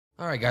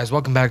Alright guys,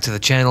 welcome back to the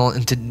channel,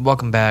 and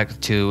welcome back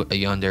to a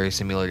Yandere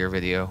simulator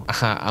video.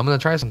 I'm gonna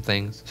try some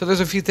things. So there's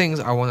a few things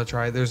I want to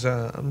try.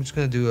 I'm just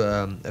gonna do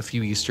a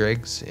few Easter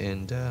eggs,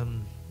 and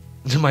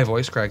my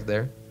voice cracked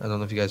there. I don't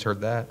know if you guys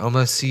heard that. I'm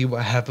gonna see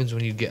what happens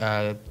when you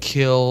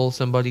kill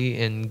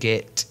somebody and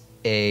get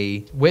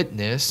a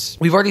witness.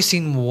 We've already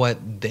seen what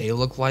they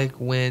look like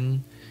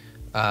when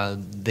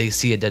they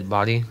see a dead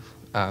body.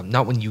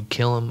 Not when you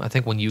kill them. I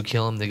think when you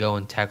kill them, they go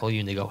and tackle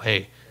you and they go,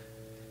 "Hey,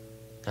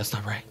 that's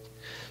not right."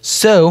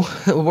 So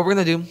what we're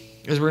gonna do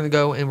is we're gonna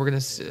go and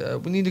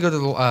we need to go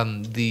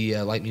to the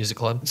light music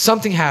club.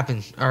 Something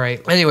happened. All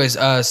right. Anyways,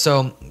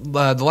 so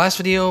the last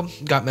video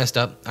got messed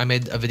up. I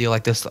made a video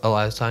like this a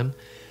last time,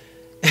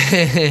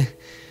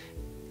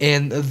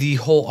 and the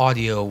whole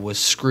audio was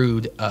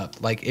screwed up.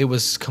 Like, it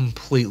was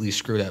completely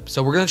screwed up.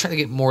 So we're gonna try to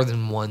get more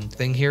than one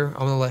thing here.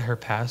 I'm gonna let her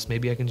pass.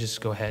 Maybe I can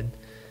just go ahead.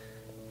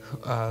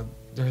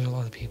 There's a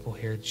lot of people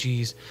here.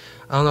 Jeez.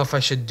 I don't know if I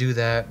should do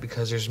that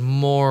because there's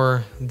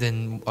more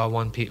than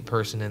one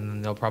person, and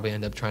then they'll probably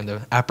end up trying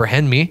to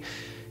apprehend me.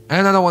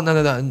 And I don't want none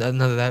of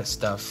that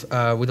stuff.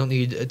 We don't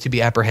need to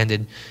be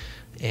apprehended,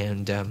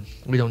 and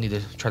we don't need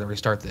to try to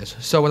restart this.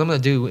 So what I'm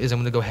going to do is I'm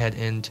going to go ahead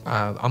and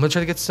I'm going to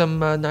try to get some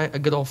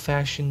good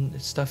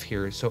old-fashioned stuff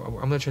here. So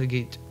I'm going to try to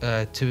get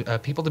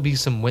people to be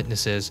some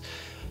witnesses.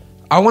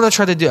 I want to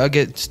try to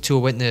get to a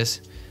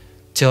witness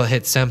till it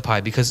hits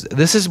Senpai, because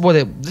this is what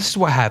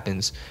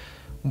happens.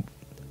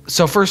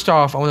 So first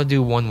off, I want to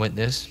do one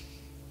witness,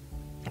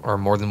 or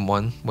more than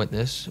one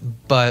witness,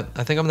 but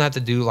I think I'm gonna have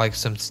to do like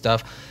some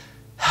stuff.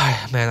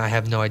 Man, I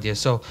have no idea.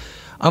 So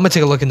I'm gonna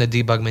take a look in the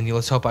debug menu.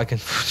 Let's hope I can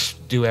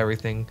do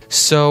everything.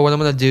 So what I'm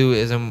gonna do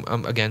is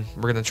again,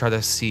 we're gonna try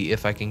to see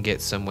if I can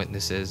get some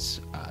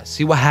witnesses.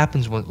 See what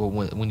happens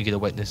when you get a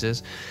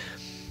witnesses.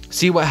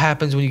 See what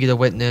happens when you get a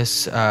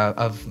witness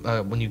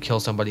when you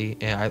kill somebody.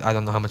 And I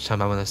don't know how much time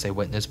I want to say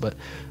witness, but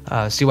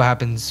see what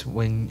happens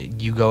when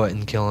you go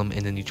and kill him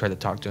and then you try to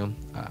talk to him.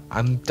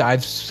 I'm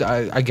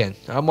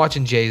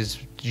watching Jay's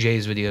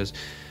videos.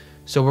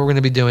 So what we're going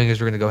to be doing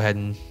is we're going to go ahead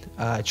and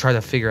try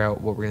to figure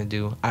out what we're going to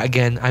do.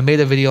 Again, I made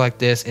a video like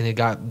this and it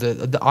got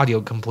the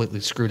audio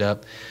completely screwed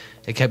up.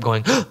 It kept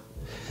going.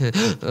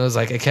 It was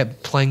like it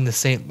kept playing the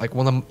same, like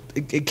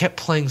it kept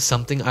playing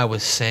something I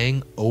was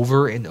saying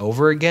over and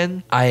over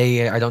again.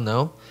 I don't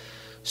know.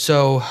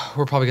 So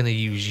we're probably gonna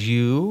use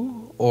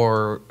you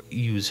or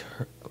use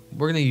her.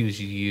 We're gonna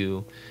use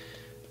you.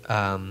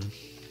 Here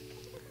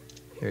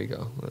you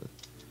go.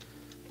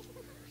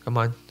 Come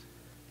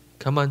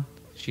on.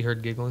 She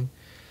heard giggling.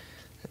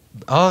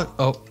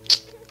 Oh.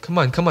 Come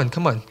on.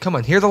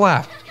 Hear the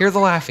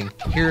laughing.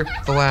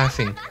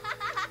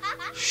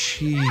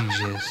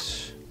 Jesus.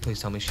 Please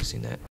tell me she's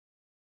seen that.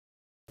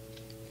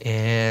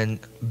 And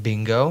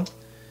bingo.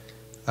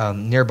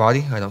 Near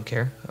body. I don't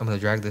care. I'm going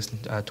to drag this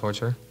towards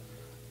her.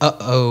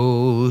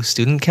 Uh-oh.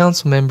 Student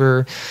council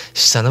member.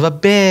 Son of a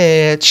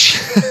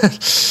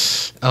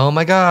bitch. Oh,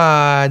 my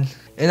God.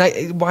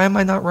 And why am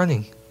I not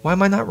running?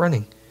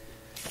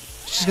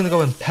 She's going to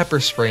go and pepper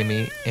spray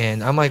me.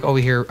 And I'm like over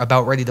here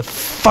about ready to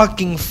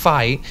fucking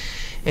fight.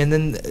 And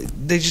then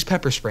they just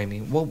pepper spray me.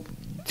 Well,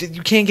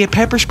 you can't get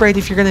pepper sprayed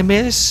if you're going to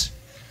miss.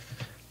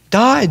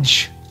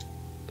 Dodge.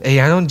 Hey,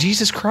 I don't.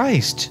 Jesus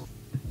Christ.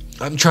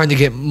 I'm trying to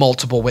get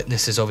multiple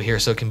witnesses over here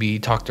so it can be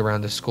talked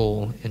around the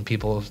school and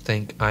people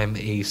think I'm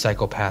a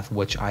psychopath,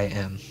 which I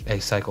am a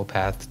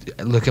psychopath.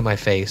 Look at my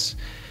face.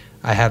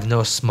 I have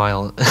no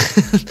smile.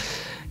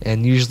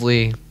 And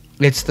usually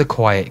it's the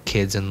quiet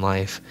kids in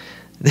life.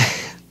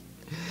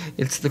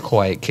 It's the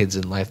quiet kids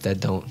in life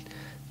that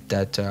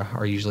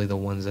are usually the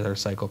ones that are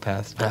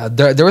psychopaths.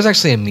 There was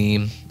actually a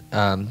meme.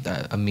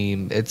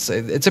 It's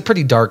a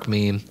pretty dark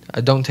meme.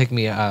 Don't take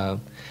me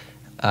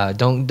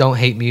don't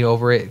hate me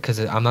over it, because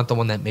I'm not the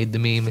one that made the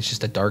meme. It's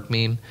just a dark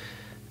meme.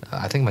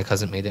 I think my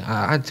cousin made it,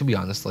 to be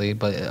honestly,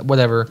 but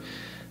whatever.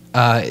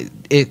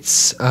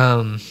 It's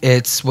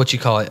what you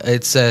call it.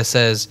 It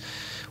says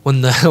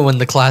when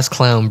the class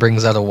clown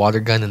brings out a water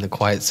gun and the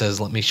quiet says,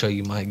 "Let me show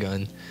you my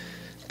gun."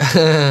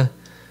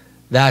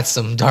 That's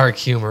some dark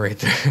humor right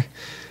there.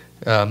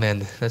 Oh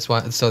man, that's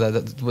why. So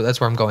that's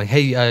where I'm going.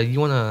 Hey,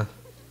 you wanna?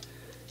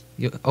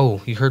 You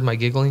heard my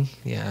giggling?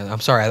 Yeah, I'm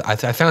sorry. I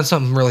found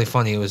something really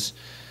funny. I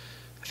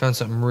found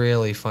something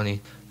really funny.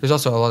 There's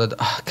also a lot of.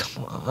 Oh,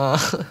 come on.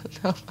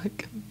 Oh my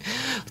God.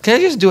 Can I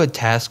just do a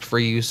task for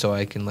you so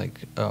I can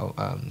so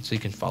you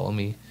can follow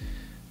me?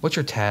 What's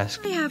your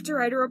task? I have to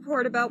write a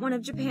report about one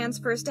of Japan's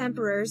first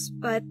emperors,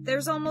 but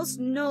there's almost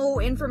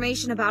no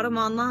information about him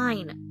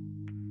online.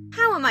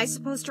 How am I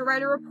supposed to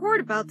write a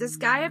report about this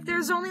guy if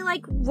there's only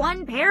like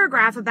one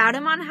paragraph about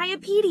him on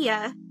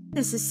Wikipedia?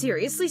 This is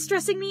seriously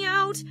stressing me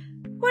out.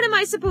 What am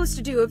I supposed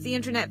to do if the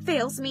internet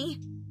fails me?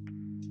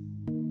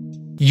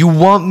 You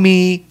want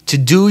me to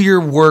do your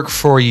work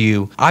for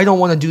you. I don't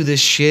want to do this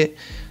shit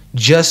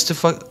just to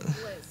fuck.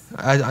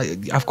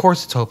 Of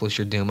course it's hopeless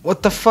you're doomed.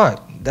 What the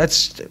fuck?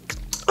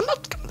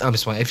 I'm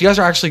just wondering. If you guys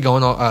are actually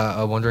going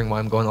wondering why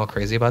I'm going all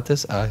crazy about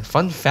this,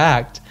 fun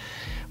fact.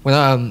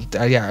 In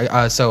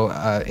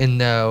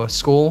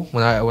school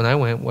when I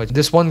went,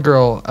 this one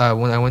girl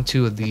when I went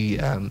to the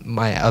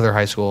my other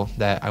high school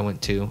that I went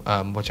to,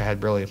 which I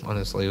had really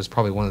honestly, it was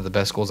probably one of the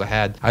best schools I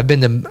had. I've been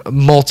to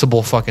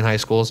multiple fucking high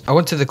schools. I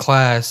went to the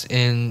class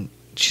and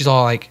she's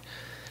all like,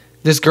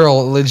 this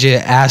girl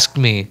legit asked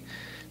me,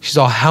 she's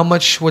all, how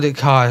much would it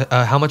cost?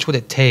 How much would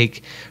it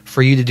take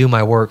for you to do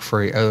my work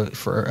for you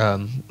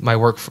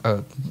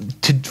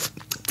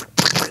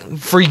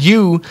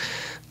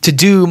to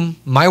do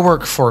my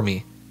work for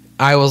me?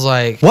 I was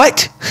like,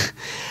 what?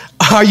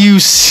 Are you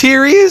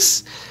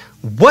serious?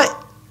 What?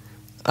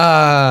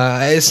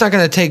 It's not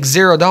gonna take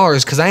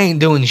 $0 because I ain't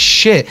doing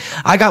shit.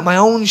 I got my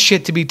own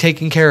shit to be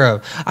taken care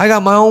of. I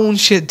got my own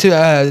shit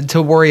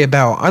to worry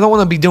about. I don't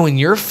want to be doing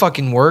your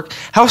fucking work.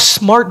 How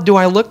smart do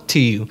I look to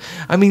you?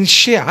 I mean,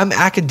 shit. I'm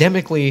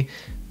academically,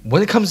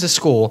 when it comes to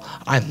school,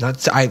 I'm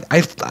not.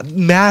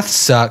 Math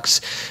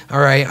sucks. All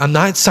right, I'm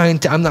not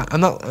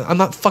I'm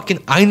not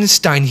fucking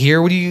Einstein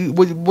here. What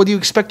do you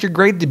expect your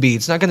grade to be?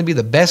 It's not going to be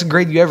the best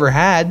grade you ever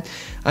had.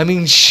 I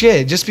mean,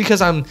 shit. Just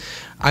because I'm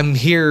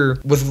here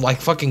with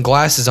like fucking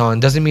glasses on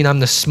doesn't mean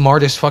I'm the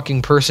smartest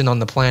fucking person on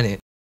the planet.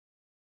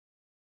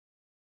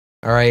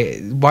 All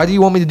right, why do you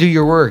want me to do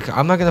your work?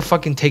 I'm not gonna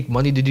fucking take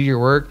money to do your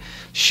work.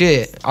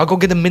 Shit, I'll go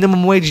get a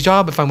minimum wage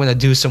job if I'm gonna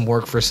do some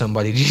work for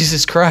somebody.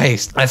 Jesus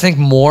Christ. I think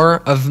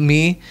more of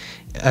me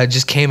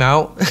just came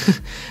out,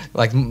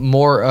 like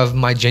more of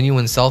my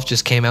genuine self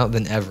just came out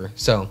than ever.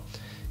 So,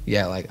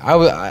 yeah, like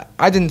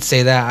I didn't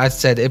say that. I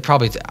said it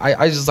probably.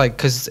 I just like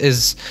because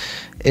is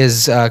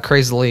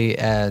crazily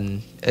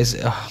and is,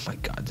 oh my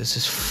god, this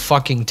is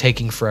fucking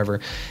taking forever.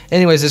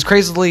 Anyways, as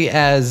crazily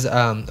as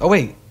oh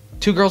wait,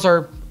 two girls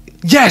are.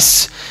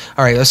 Yes!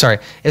 All right, sorry.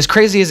 As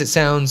crazy as it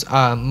sounds,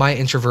 my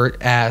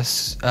introvert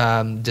ass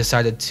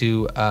decided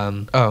to...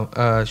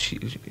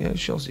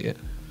 she'll see it.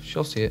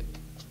 She'll see it.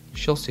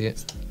 She'll see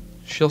it.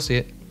 She'll see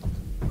it.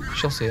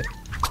 She'll see it.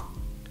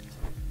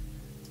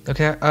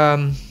 Okay,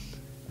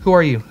 who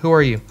are you? Who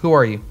are you? Who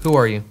are you? Who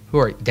are you? Who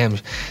are you? Damn,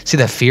 see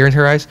that fear in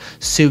her eyes?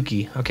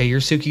 Suki. Okay,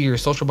 you're Suki, you're a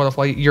social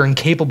butterfly. You're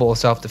incapable of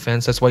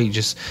self-defense. That's why you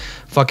just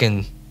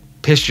fucking...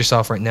 pissed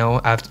yourself right now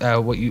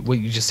after what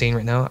you just seen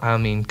right now. I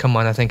mean, come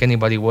on, I think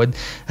anybody would.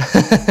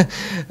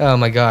 Oh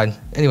my god.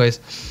 Anyways,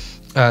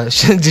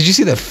 did you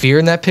see the fear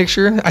in that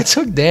picture I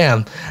took?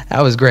 Damn,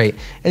 that was great.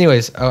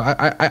 Anyways,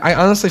 I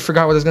honestly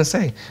forgot what I was gonna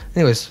say.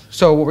 Anyways,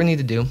 so what we need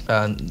to do,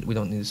 we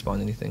don't need to spawn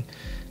anything.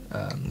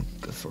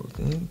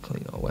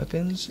 Clean all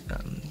weapons.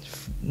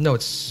 No,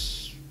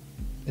 it's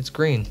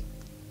green.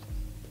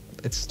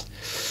 It's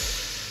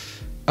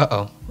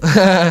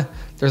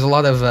there's a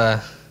lot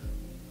of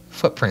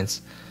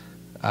footprints.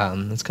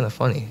 It's kind of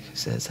funny.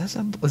 Is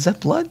that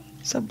blood?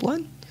 Is that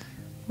blood?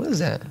 What is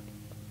that?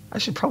 I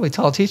should probably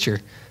tell a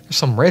teacher. There's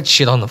some red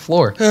shit on the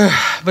floor.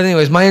 But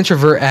anyways, my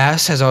introvert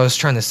ass, as I was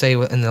trying to say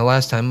in the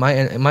last time,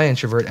 my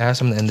introvert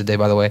ass, I'm gonna end the day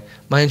by the way.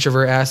 My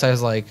introvert ass, I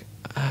was like,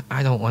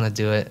 I don't want to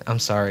do it. I'm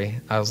sorry.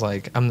 I was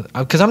like,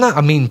 because I'm not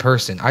a mean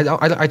person.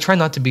 I try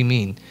not to be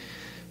mean.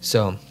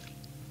 So,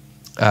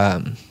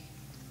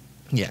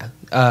 yeah,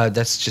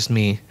 that's just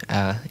me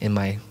in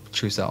my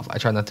true self. I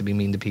try not to be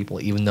mean to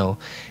people, even though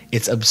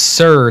it's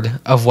absurd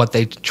of what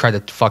they try to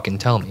fucking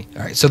tell me.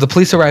 All right, so the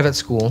police arrive at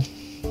school.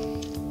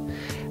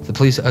 The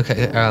police,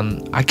 okay,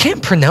 I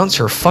can't pronounce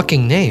her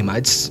fucking name.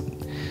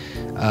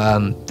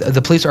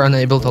 The police are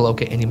unable to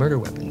locate any murder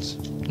weapons.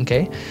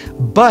 Okay,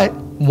 but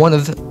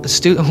one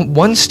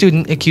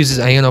student accuses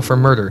Ayano for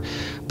murder,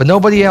 but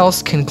nobody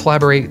else can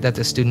collaborate that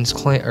the student's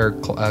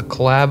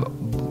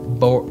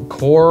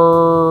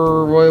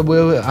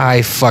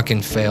I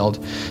fucking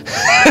failed.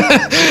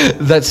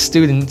 That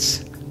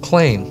student's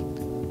claim.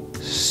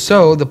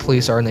 So the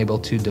police are unable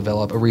to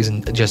develop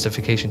a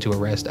justification to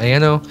arrest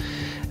Ayano.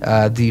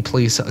 The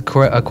police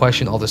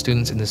question all the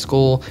students in the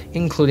school,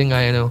 including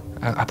Ayano.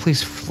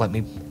 Please let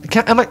me.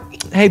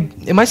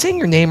 Am I saying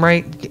your name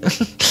right?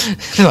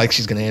 Like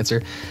she's gonna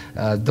answer.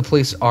 The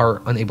police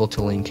are unable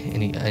to link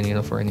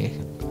Ayano for any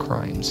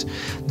crimes.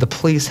 The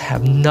police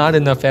have not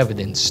enough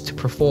evidence to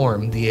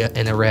perform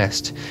an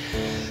arrest.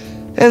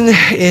 And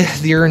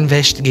their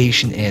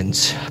investigation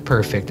ends.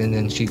 Perfect. And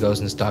then she goes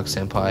and stalks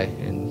Senpai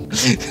and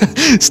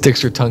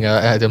sticks her tongue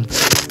out at him.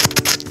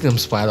 I'm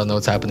splat. I don't know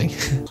what's happening.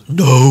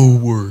 No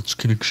words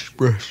can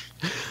express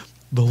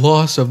the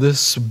loss of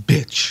this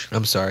bitch.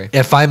 I'm sorry.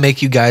 If I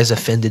make you guys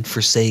offended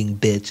for saying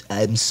bitch,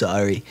 I'm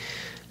sorry.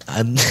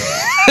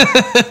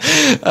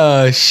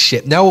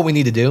 Shit. Now what we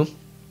need to do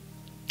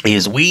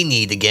is we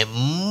need to get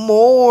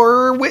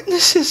more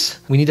witnesses.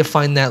 We need to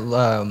find that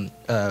the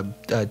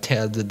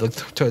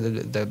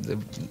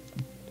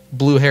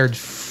blue-haired.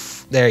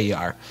 There you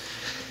are.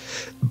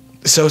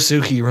 So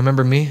Suki,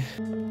 remember me?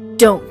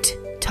 Don't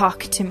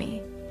talk to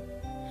me.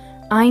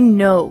 I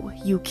know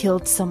you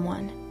killed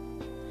someone.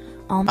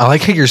 I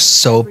like how you're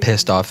so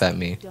pissed off at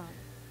me,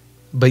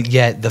 but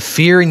yet the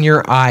fear in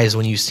your eyes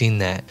when you seen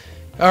that.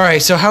 All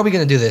right, so how are we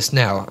gonna do this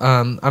now?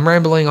 I'm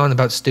rambling on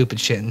about stupid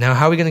shit. Now,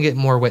 how are we gonna get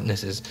more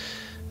witnesses?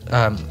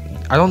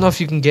 I don't know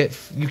if you can get,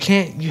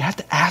 you have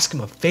to ask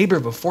them a favor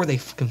before they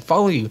can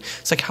follow you.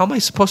 It's like, how am I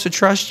supposed to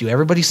trust you?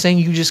 Everybody's saying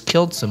you just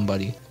killed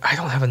somebody. I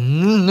don't have a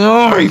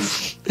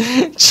knife.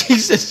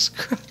 Jesus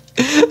Christ.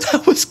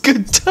 That was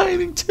good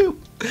timing too.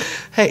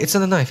 Hey, it's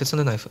not a knife. It's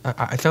not a knife.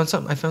 I found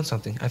something. I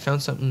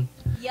found something.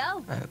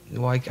 Yo.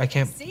 Well, I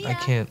can't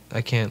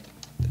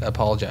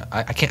apologize.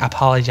 I can't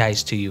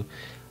apologize to you.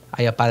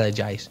 I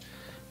apologize.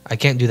 I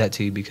can't do that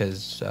to you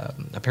because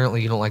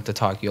apparently you don't like to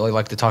talk. You only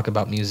like to talk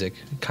about music.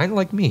 Kind of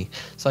like me.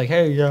 It's like,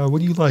 hey, what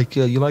do you like?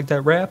 You like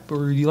that rap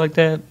or do you like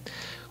that?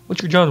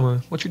 What's your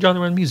genre? What's your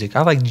genre in music?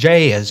 I like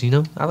jazz, you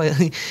know?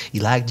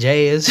 You like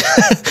jazz?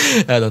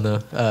 I don't know.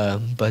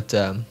 But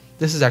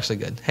this is actually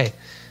good. Hey,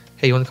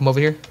 you want to come over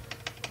here?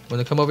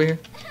 Want to come over here?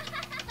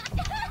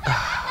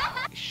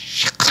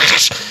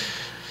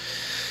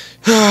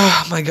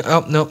 Oh my god.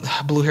 Oh, no.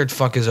 Blue-haired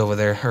fuck is over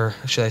there. Or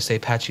should I say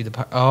Patchy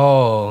the...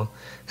 Oh.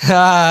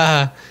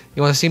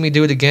 You want to see me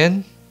do it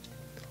again?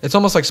 It's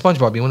almost like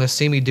SpongeBob. You want to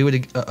see me do it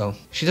again? Uh-oh.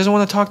 She doesn't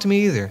want to talk to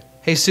me either.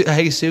 Hey,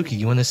 hey Suki.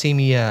 You want to see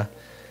me,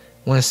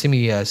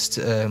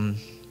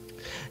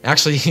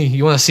 actually,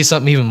 you want to see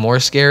something even more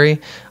scary?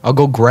 I'll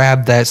go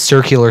grab that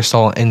circular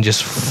saw and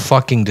just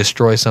fucking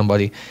destroy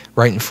somebody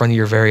right in front of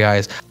your very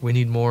eyes. We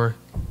need more.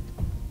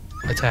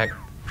 Attack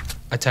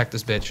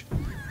this bitch.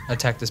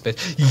 Attack this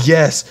bitch.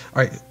 Yes.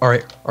 All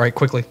right.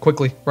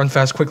 Quickly. Run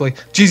fast, quickly.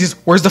 Jesus,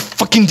 where's the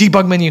fucking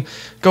debug menu?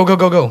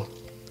 Go.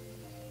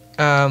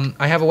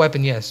 I have a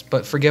weapon, yes,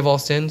 but forgive all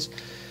sins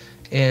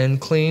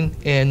and clean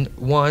and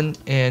one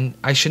and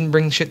I shouldn't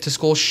bring shit to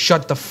school.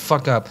 Shut the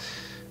fuck up.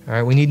 All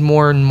right, we need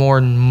more and more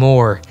and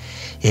more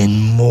and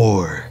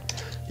more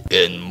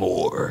and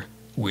more.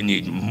 We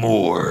need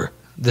more.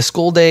 The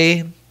school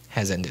day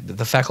has ended.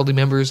 The faculty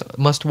members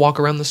must walk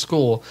around the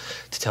school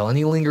to tell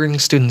any lingering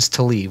students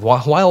to leave.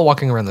 While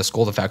walking around the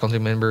school, the faculty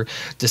member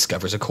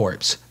discovers a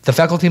corpse. The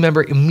faculty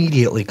member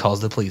immediately calls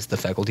the police. The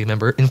faculty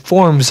member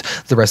informs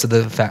the rest of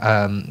the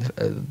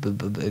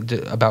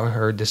about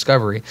her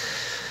discovery.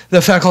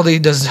 The faculty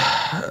does,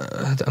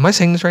 am I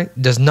saying this right?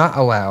 Does not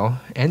allow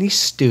any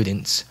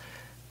students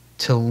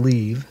to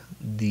leave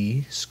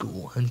the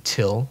school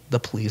until the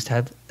police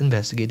have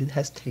investigated,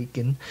 has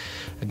taken.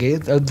 Okay,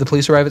 the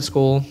police arrive at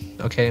school.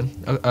 Okay,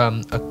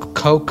 a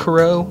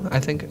Kokoro, I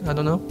think. I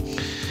don't know.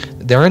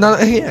 They're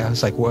not. Yeah,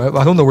 it's like, well,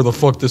 I don't know where the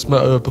fuck this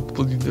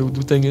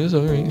thing is.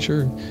 All right,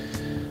 sure.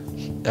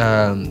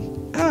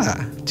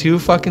 Two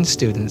fucking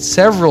students,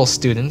 several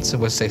students,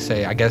 what they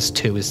say, I guess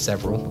two is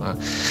several,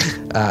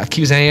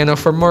 accuse Ayano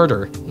for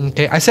murder.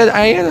 Okay, I said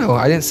Ayano,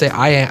 I didn't say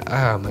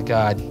oh my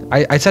god,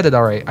 I said it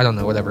alright, I don't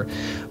know, whatever.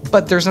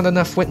 But there's not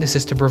enough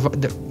witnesses to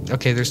provide,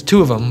 okay, there's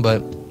two of them,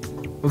 but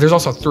there's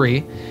also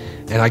three,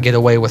 and I get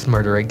away with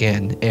murder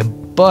again.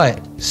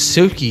 But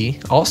Suki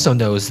also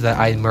knows that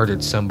I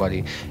murdered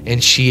somebody,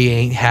 and she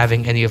ain't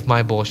having any of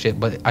my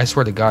bullshit. But I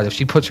swear to God, if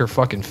she puts her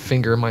fucking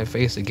finger in my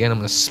face again, I'm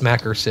gonna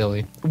smack her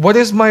silly. What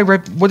is my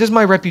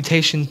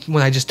reputation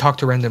when I just talk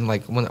to random,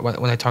 like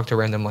when I talk to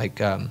random, like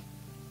what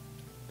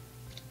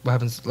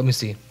happens? Let me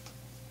see.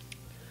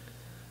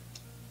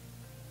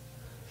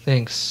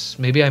 Thanks.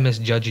 Maybe I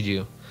misjudged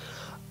you.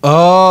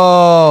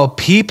 Oh,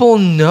 people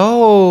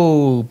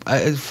know.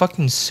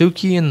 Fucking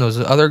Suki and those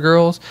other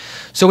girls.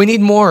 So we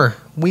need more.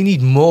 We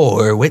need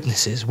more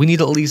witnesses. We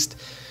need at least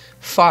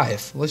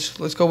 5.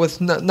 Let's go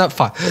with not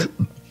 5.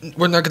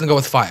 We're not gonna go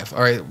with 5.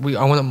 All right.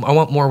 I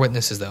want more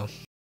witnesses though.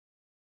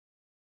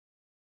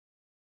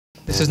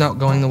 This is not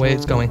going the way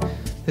it's going.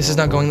 This is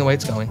not going the way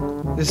it's going.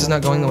 This is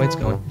not going the way it's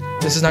going.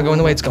 This is not going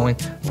the way it's going.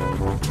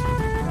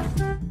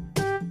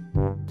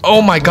 Oh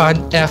my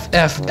god, F,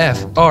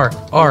 R,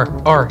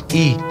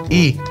 E,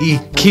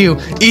 Q,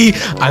 E.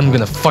 I'm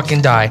gonna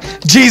fucking die.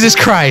 Jesus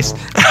Christ.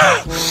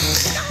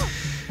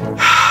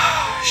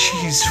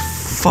 She's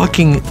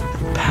fucking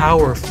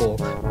powerful.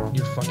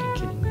 You're fucking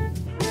kidding me.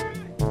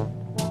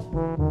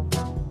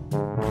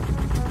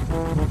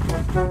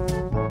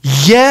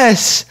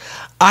 Yes!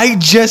 I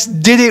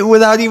just did it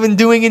without even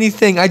doing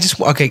anything.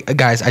 Okay,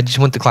 guys, I just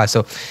went to class.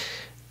 So,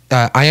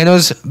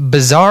 Ayano's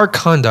bizarre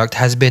conduct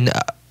has been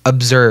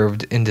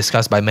observed and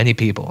discussed by many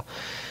people.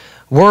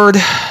 Word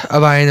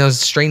of Ayano's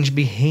strange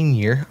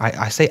behavior,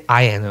 I say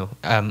Ayano.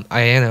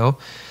 Ayano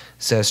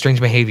says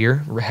strange behavior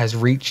has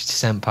reached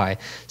Senpai.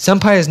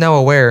 Senpai is now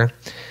aware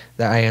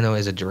that Ayano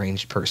is a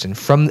deranged person.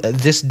 From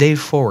this day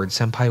forward,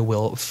 Senpai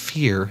will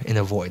fear and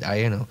avoid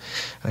Ayano.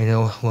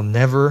 Ayano will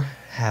never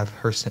have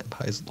her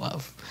Senpai's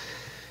love.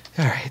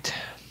 All right.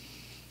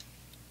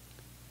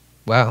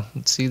 Wow.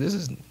 Let's see. This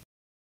is.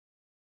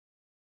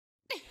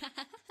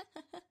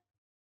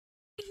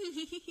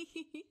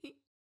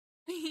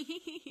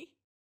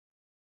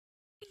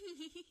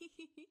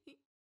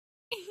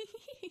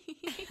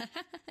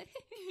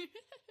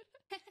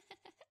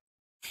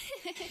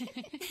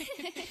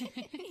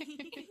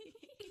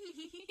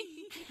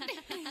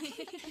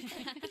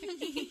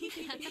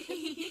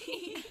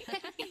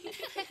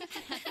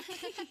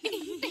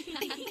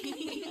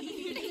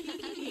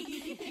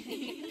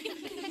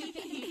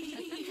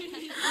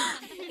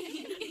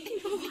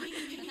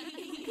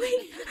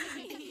 Wait.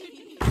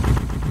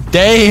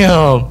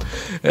 Damn.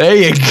 There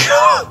you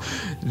go.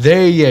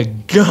 There you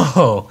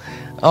go.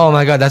 Oh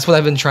my god, that's what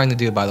I've been trying to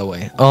do, by the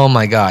way. Oh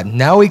my god.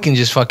 Now we can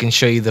just fucking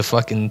show you the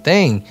fucking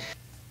thing.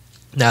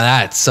 Now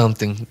that's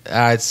something.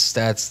 That's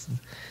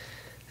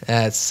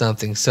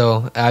something.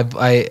 So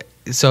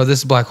so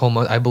this black hole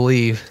I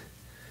believe.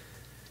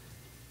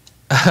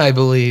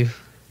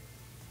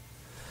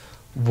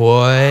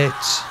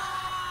 What?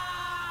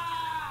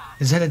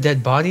 Is that a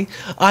dead body?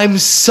 I'm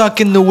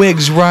sucking the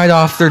wigs right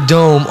off their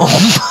dome.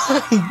 Oh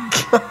my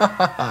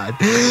god.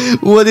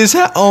 What is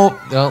that? Oh,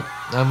 no.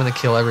 I'm going to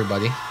kill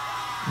everybody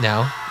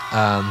now.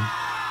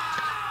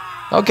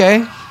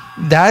 Okay.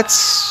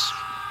 That's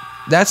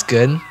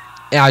good.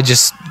 Yeah,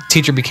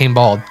 teacher became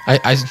bald.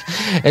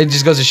 It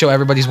just goes to show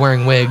everybody's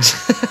wearing wigs.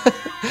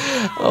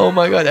 Oh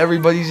my god.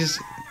 Everybody's just...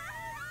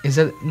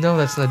 No,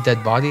 that's not a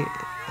dead body.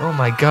 Oh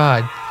my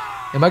god.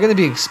 Am I going to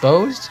be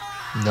exposed?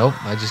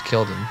 Nope. I just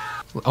killed him.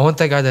 I want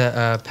that guy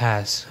to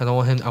pass. I don't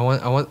want him.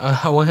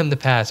 I want him to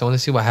pass. I want to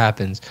see what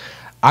happens.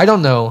 I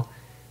don't know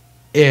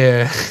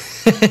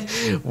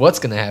what's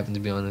gonna happen, to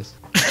be honest.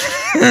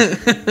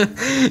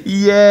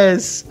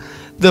 Yes,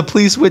 the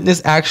police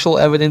witness actual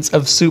evidence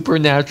of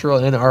supernatural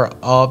and are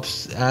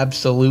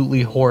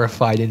absolutely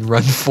horrified and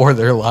run for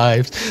their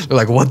lives. They're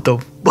like, "What the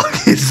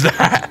fuck is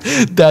that?"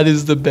 That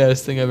is the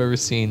best thing I've ever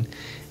seen.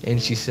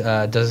 And she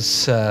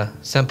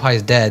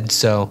Senpai's dead,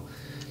 so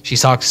she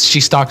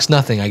stalks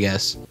nothing, I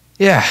guess.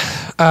 Yeah,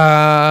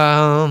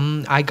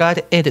 I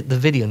gotta edit the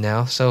video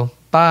now, so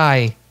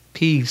bye,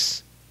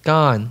 peace,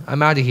 gone,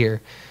 I'm out of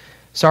here.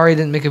 Sorry I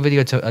didn't make a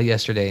video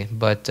yesterday,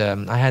 but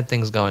I had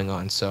things going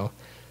on, so,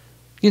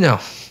 you know,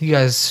 you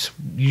guys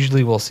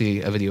usually will see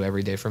a video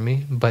every day from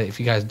me, but if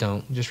you guys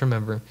don't, just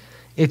remember,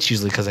 it's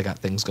usually because I got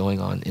things going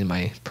on in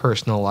my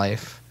personal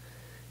life,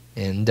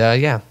 and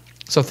yeah,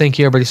 so thank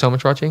you everybody so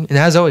much for watching, and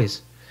as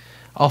always,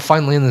 I'll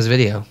finally end this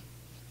video.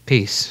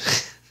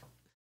 Peace.